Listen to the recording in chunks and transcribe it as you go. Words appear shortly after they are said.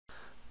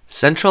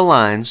Central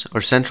lines,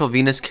 or central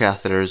venous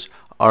catheters,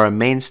 are a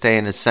mainstay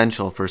and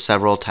essential for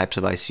several types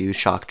of ICU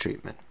shock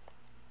treatment.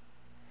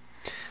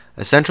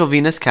 A central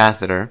venous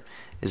catheter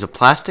is a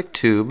plastic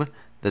tube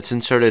that's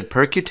inserted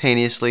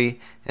percutaneously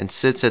and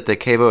sits at the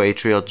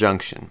cavoatrial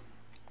junction,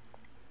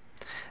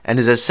 and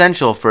is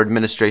essential for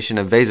administration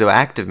of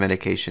vasoactive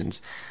medications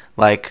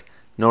like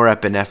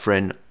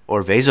norepinephrine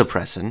or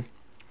vasopressin,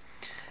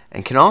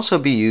 and can also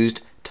be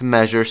used to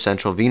measure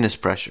central venous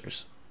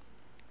pressures.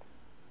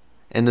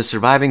 In the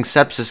surviving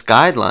sepsis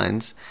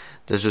guidelines,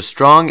 there's a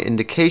strong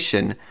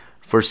indication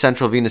for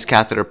central venous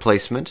catheter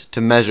placement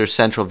to measure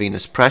central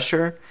venous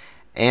pressure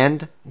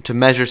and to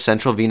measure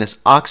central venous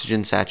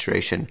oxygen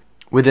saturation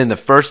within the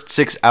first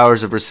 6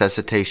 hours of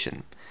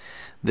resuscitation.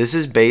 This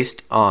is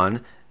based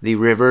on the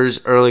Rivers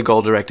Early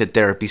Goal-Directed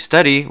Therapy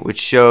study, which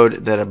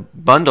showed that a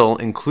bundle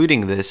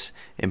including this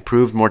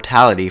improved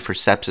mortality for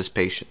sepsis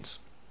patients.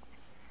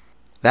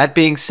 That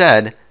being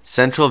said,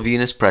 central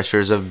venous pressure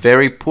is a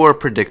very poor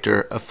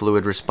predictor of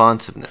fluid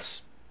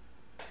responsiveness.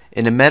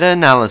 In a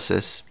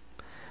meta-analysis,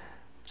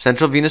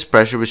 central venous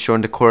pressure was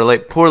shown to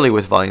correlate poorly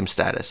with volume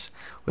status,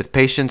 with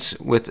patients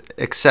with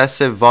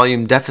excessive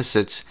volume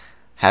deficits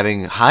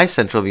having high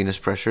central venous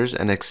pressures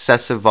and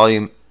excessive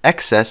volume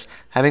excess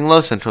having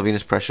low central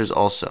venous pressures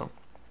also.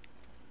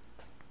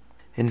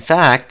 In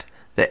fact,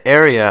 the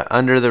area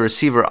under the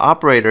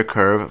receiver-operator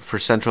curve for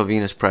central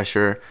venous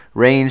pressure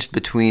ranged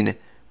between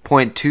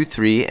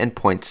 0.23 and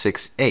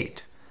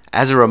 0.68.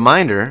 As a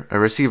reminder, a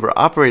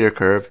receiver-operator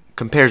curve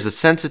compares the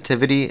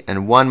sensitivity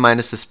and 1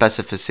 minus the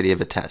specificity of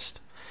a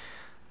test.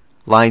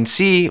 Line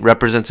C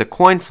represents a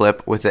coin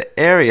flip with the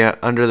area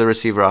under the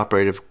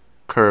receiver-operator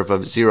curve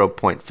of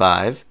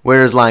 0.5,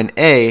 whereas line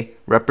A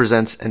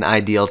represents an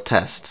ideal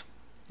test.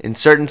 In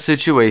certain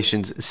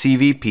situations,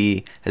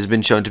 CVP has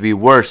been shown to be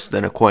worse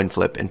than a coin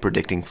flip in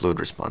predicting fluid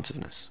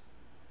responsiveness.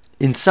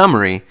 In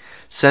summary,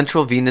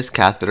 central venous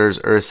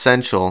catheters are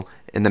essential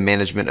in the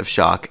management of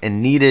shock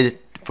and needed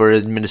for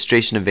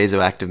administration of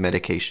vasoactive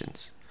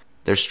medications.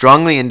 They're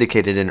strongly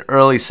indicated in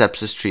early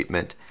sepsis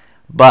treatment,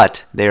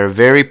 but they are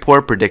very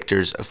poor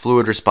predictors of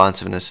fluid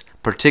responsiveness,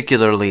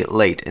 particularly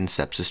late in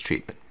sepsis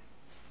treatment.